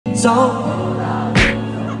找。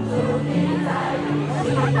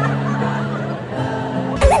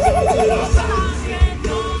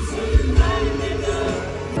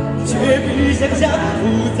 却比想象复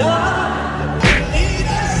杂。你的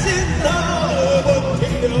心那么停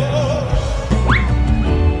留，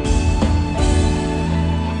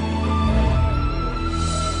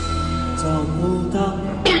找不到。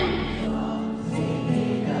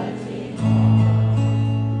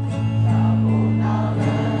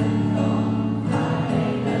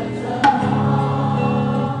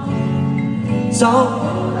找。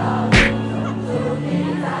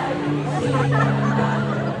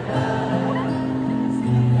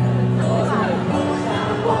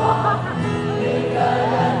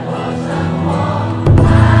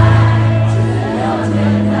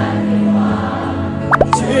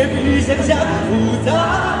 却比想象复杂，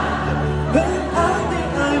很爱的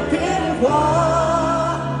爱变化。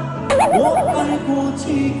我爱过几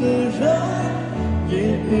个人，也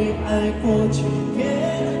被爱过几遍，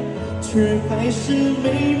却还是没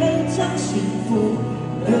能将幸福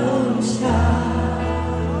留下。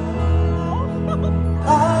爱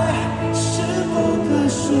是不可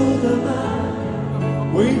说的吗？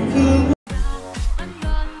为何？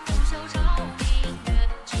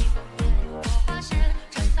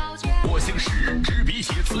 执笔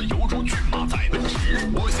写词，犹如骏马在奔驰。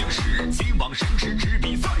我姓石，心往生时，执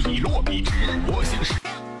笔在以落笔直。我姓石。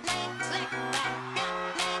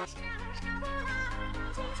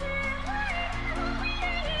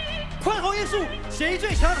宽宏艺术协议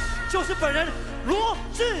最强，就是本人罗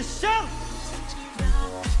志祥。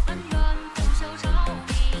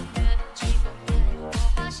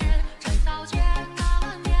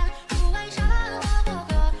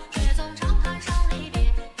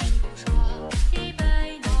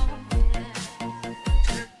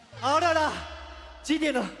 好的，几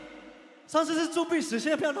点了？上次是猪必死，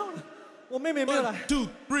现在不要闹了。我妹妹没有来。1,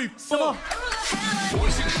 2, 3, 什么？我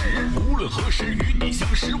姓石，无论何时与你相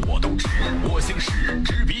识，我都值。我姓石，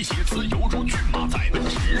执笔写词，犹如骏马在奔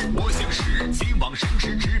驰。我姓石，心往生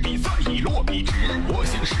时，执笔在以落笔直。我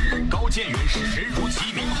姓石，高见远识，人如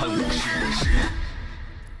其名，很务实。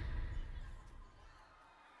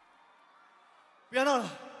不要闹了，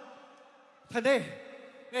很累。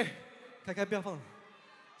哎，开，不要放了。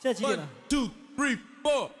 现在几点了 ？1, 2, 3,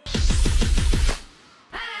 4。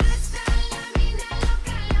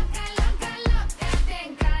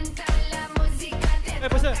哎，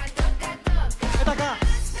不是，哎，大哥，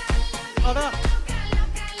好的。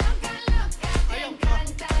还有快！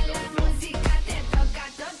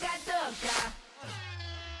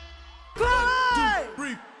 2,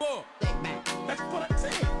 3, 4。That's what I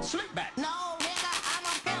said. Slick back.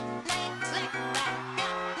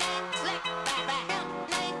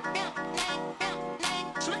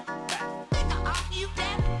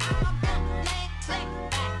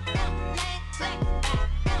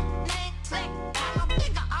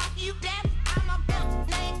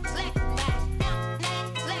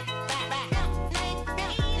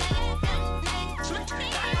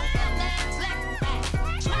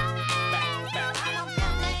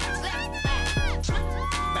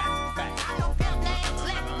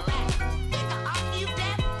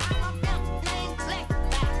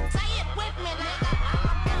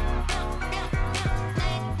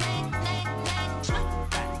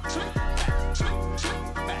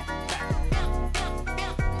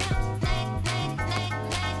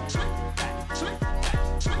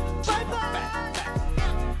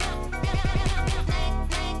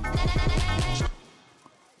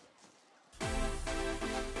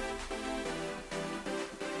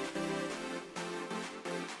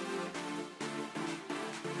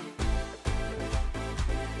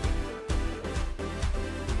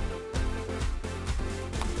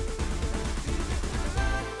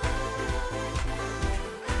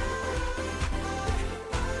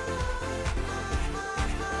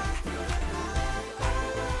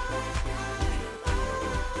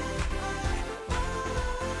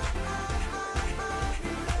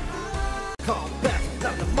 Come back,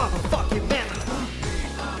 I'm the motherfucking man.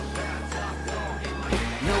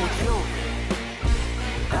 No joke,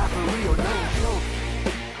 I'm a real no joke.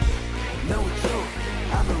 No joke,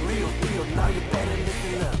 I'm a real deal. Now you better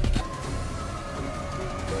listen up.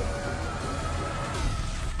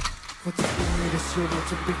 我在音乐的秀，我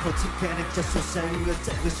准备好期待人家说相遇了，整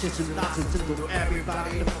个现实拉扯争夺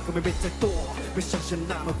everybody 的可没别再多，没想象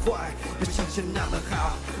那么坏，没想象那么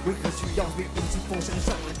好，为何需要被引进风向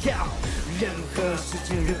上了跳？任何时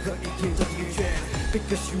间，任何一天都有权，别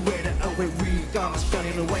个虚伪的安慰 ，We got 想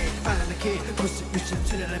念的way，I'm the king， 不是与生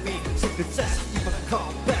俱来的命，这个战士一把 come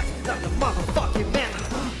back， 让the motherfucking man。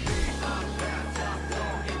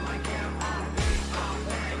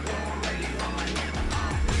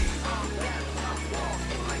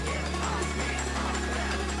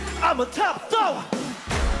I'm a top dog。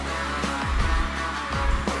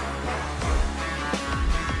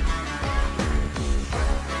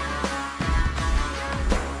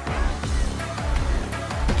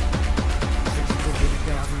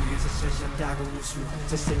大个无数，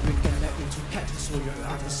在深渊赶来无处看见所有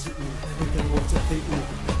阿的事物，你跟我在飞舞，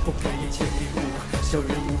不看眼前礼物，小人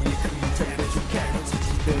物也可以站得住，看到自己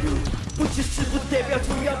的路。不解释不代表就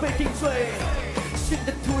要被定罪，新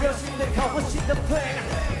的涂料，新的考核，新的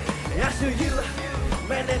plan。I show you,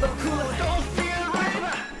 man, never cool, don't feel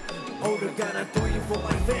right. All the gun I'm doing for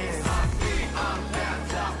my fans.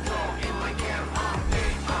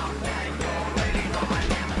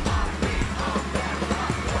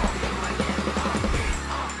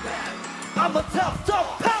 I'm a tough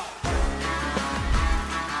dog, pow!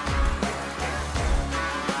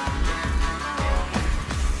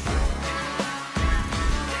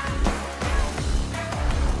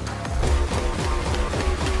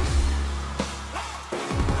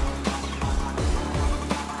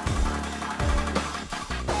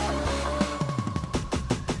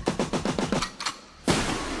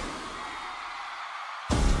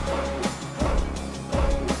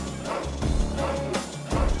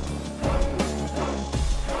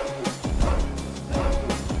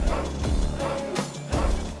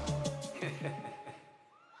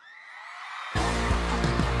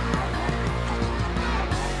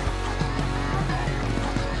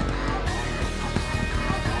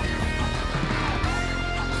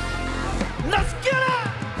 Let's get it!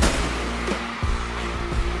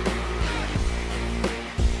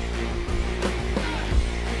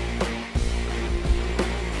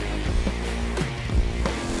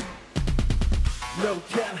 No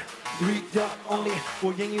cap, read up only。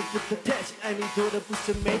我言语不得太轻，爱你多的不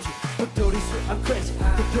胜枚举。我兜里说 I'm crazy， 我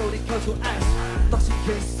兜里靠出 ice， 到心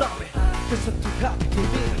可以 stop it， 跟上 too hot to me。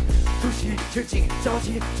突袭前进，着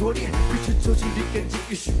急着力，必须周期力跟进，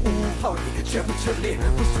于是无号力，全部全力，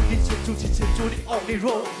不输一切筑起前助力 ，only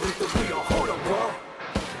roll with the real hold on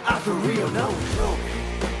bro。I for real no joke,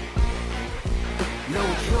 no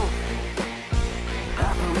joke.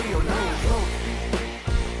 I for real no joke,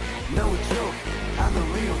 no joke. I'm the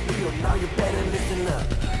real deal. Now you better listen up.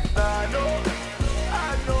 I know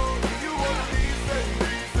you wanna be safe.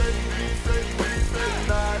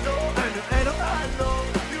 I know.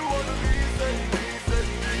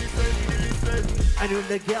 I know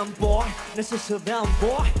that young boy， 那是什么样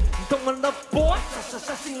boy？ 你懂吗 ，love boy？ 这是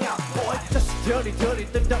相信啊 boy， 这是特例，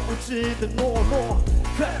等到无知的懦弱。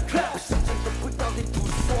Clap， 我想真的不到底读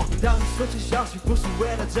说。当你说起消息，不是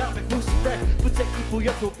为了奖杯，不是对，不在意不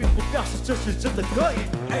要躲，并不表示这是真的可以。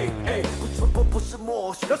我传播不是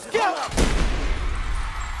默许。Let's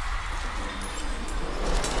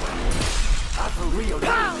go。I for real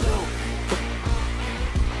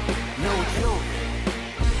no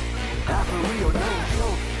joke。I'm a real no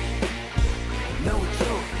joke, no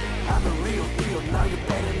joke. I'm a real deal. Now you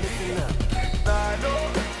better listen up. I know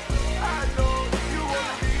you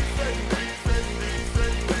wanna be safe.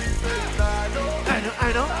 I know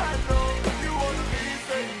you wanna be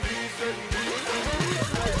safe.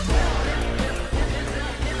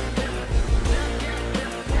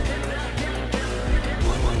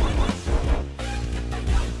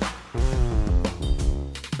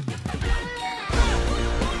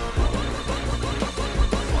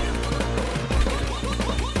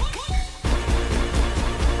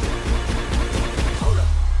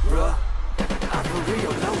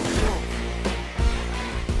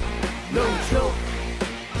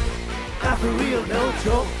 For real, no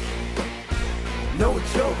joke, no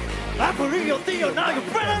joke. I'm for real deal. Now you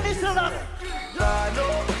better listen up. I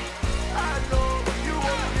know you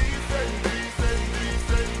wanna be safe.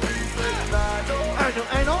 I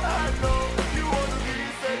know.